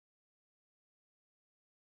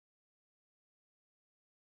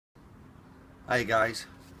Hey guys,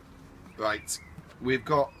 right, we've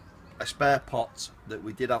got a spare pot that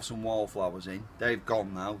we did have some wallflowers in. They've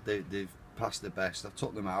gone now, they've passed the best. I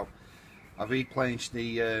took them out, I've replenished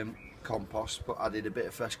the compost, but added a bit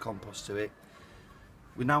of fresh compost to it.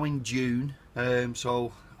 We're now in June,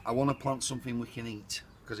 so I want to plant something we can eat,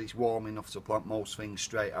 because it's warm enough to plant most things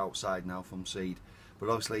straight outside now from seed. But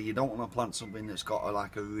obviously you don't want to plant something that's got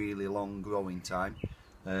like a really long growing time.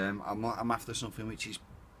 I'm after something which is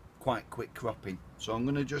quite quick cropping, so I'm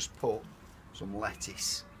going to just put some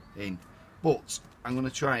lettuce in, but I'm going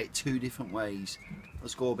to try it two different ways.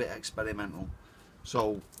 Let's go a bit experimental,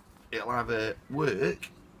 so it'll either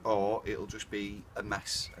work or it'll just be a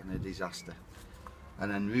mess and a disaster,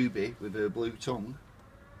 and then Ruby with her blue tongue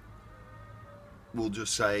will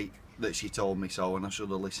just say that she told me so and I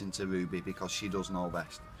should have listened to Ruby because she does know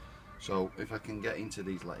best. So if I can get into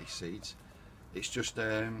these lettuce seeds, it's just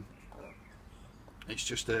a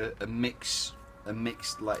mixed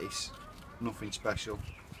lettuce, nothing special.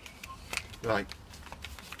 Right,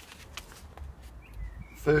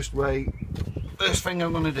 first thing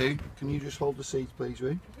I'm going to do, can you just hold the seeds please,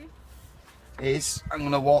 Roo? Is I'm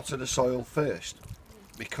going to water the soil first,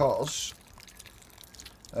 because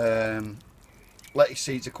lettuce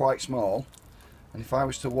seeds are quite small, and if I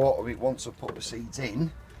was to water it once I put the seeds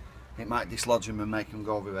in, it might dislodge them and make them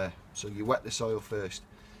go everywhere. So you wet the soil first.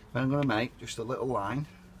 Then I'm going to make just a little line.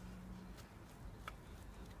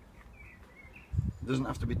 It doesn't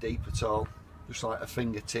have to be deep at all, just like a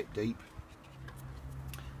fingertip deep.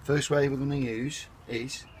 First way we're going to use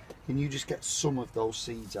is, can you just get some of those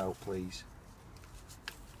seeds out please?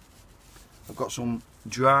 I've got some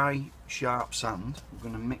dry sharp sand. We're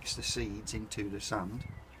going to mix the seeds into the sand.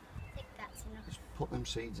 I think that's enough. Just put them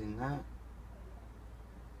seeds in there.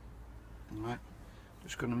 Alright,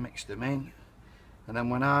 just going to mix them in, and then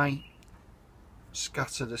when I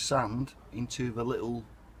scatter the sand into the little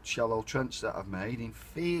shallow trench that I've made, in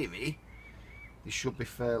theory they should be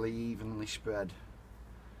fairly evenly spread,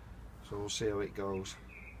 so we'll see how it goes.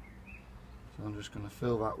 So I'm just going to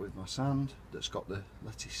fill that with my sand that's got the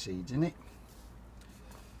lettuce seeds in it.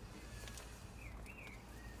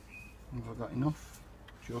 Have I got enough?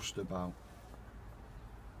 Just about.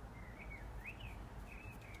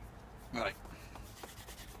 Right,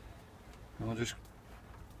 and I'll just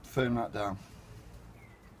firm that down.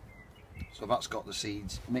 So that's got the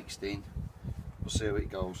seeds mixed in. We'll see how it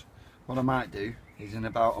goes. What I might do is, in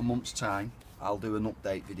about a month's time, I'll do an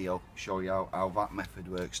update video, show you how that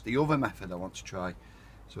method works. The other method I want to try.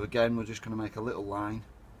 So again, we're just going to make a little line.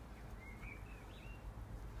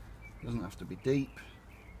 Doesn't have to be deep.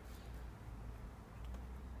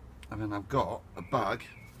 And then I've got a bag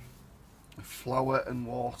of flour and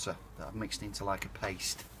water that I've mixed into like a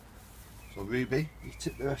paste. So Ruby, you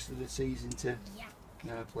tip the rest of the seeds into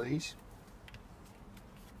there please.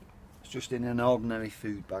 It's just in an ordinary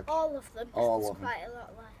food bag. All of them? All There's of them. quite a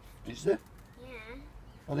lot left. Is there? Yeah.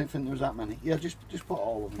 I didn't think there was that many. Yeah, just put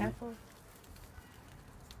all of them in. Careful.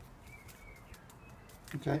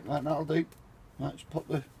 Okay, right, that'll do. Right, just put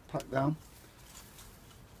the pack down.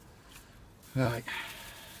 Right.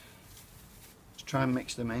 Let's try and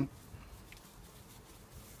mix them in.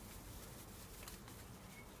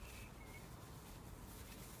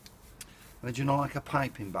 And do you know, like a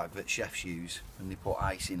piping bag that chefs use when they put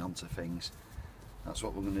icing onto things? That's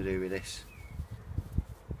what we're going to do with this.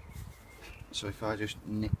 So if I just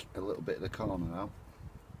nick a little bit of the corner out,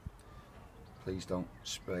 please don't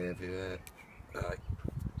spray everywhere. Right,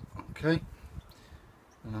 okay.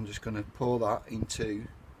 And I'm just going to pour that into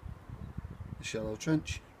the shallow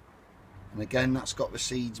trench. And again, that's got the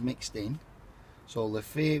seeds mixed in. So the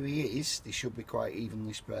theory is they should be quite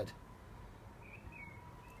evenly spread,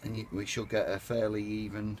 and we should get a fairly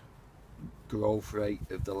even growth rate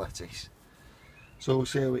of the lettuce. So we'll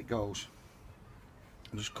see how it goes.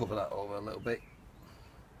 I'll just cover that over a little bit,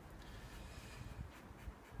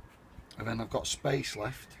 and then I've got space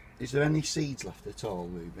left. Is there any seeds left at all,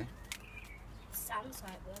 Ruby? Sounds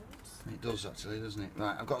like loads. It does actually, doesn't it?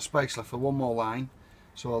 Right, I've got space left for one more line,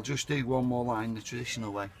 so I'll just do one more line the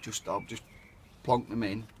traditional way. I'll just plonk them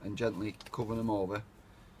in and gently cover them over,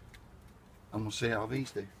 and we'll see how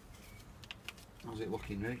these do. How's it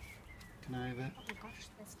looking, Rick? Can I have it? Oh my gosh,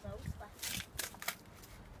 there's loads left.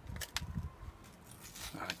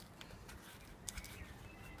 Right.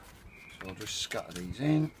 So I'll just scatter these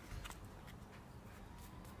in.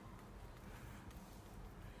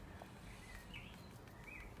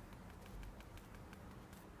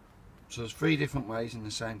 So there's 3 different ways in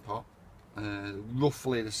the same pot.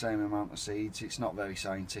 Roughly the same amount of seeds. It's not very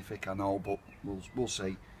scientific, I know, but we'll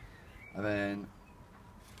see. And then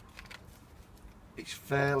it's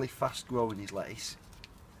fairly fast growing, his lettuce.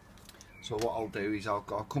 So what I'll do is I'll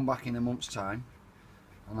come back in a month's time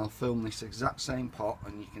and I'll film this exact same pot,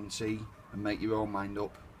 and you can see and make your own mind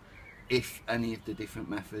up if any of the different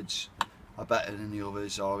methods are better than the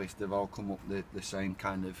others, or if they've all come up the same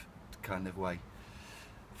kind of way.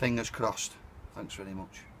 Fingers crossed. Thanks very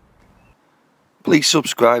much. Please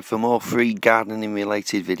subscribe for more free gardening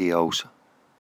related videos.